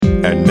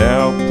And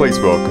now, please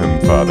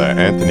welcome Father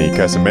Anthony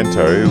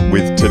Casamento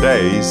with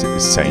today's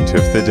Saint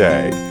of the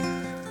Day.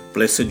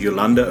 Blessed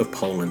Yolanda of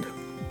Poland.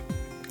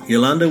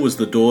 Yolanda was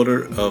the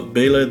daughter of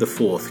Bela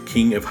IV,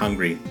 King of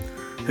Hungary.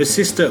 Her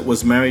sister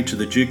was married to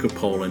the Duke of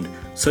Poland,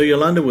 so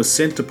Yolanda was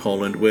sent to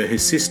Poland where her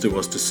sister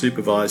was to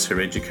supervise her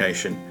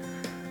education.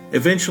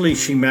 Eventually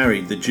she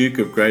married the Duke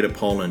of Greater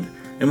Poland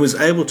and was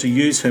able to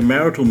use her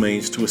marital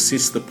means to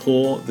assist the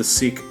poor, the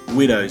sick,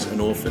 widows and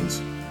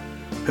orphans.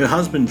 Her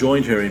husband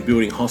joined her in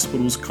building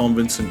hospitals,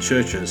 convents and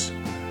churches.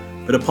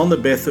 But upon the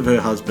death of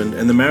her husband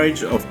and the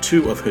marriage of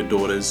two of her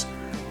daughters,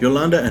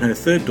 Yolanda and her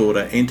third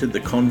daughter entered the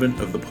convent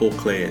of the Poor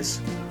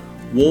Clares.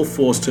 War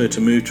forced her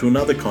to move to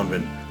another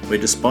convent where,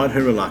 despite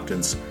her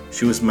reluctance,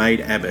 she was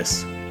made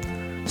abbess.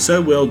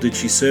 So well did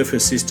she serve her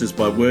sisters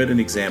by word and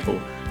example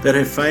that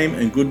her fame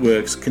and good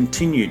works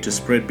continued to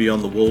spread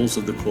beyond the walls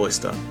of the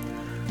cloister.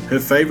 Her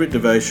favourite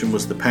devotion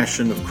was the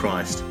Passion of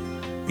Christ.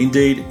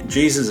 Indeed,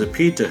 Jesus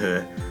appeared to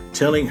her,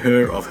 telling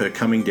her of her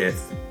coming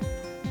death.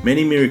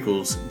 Many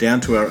miracles,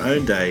 down to our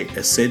own day,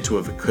 are said to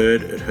have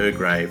occurred at her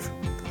grave.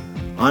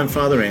 I'm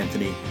Father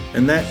Anthony,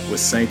 and that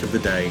was Saint of the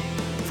Day.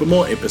 For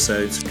more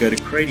episodes, go to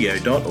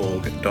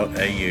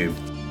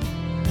cradio.org.au.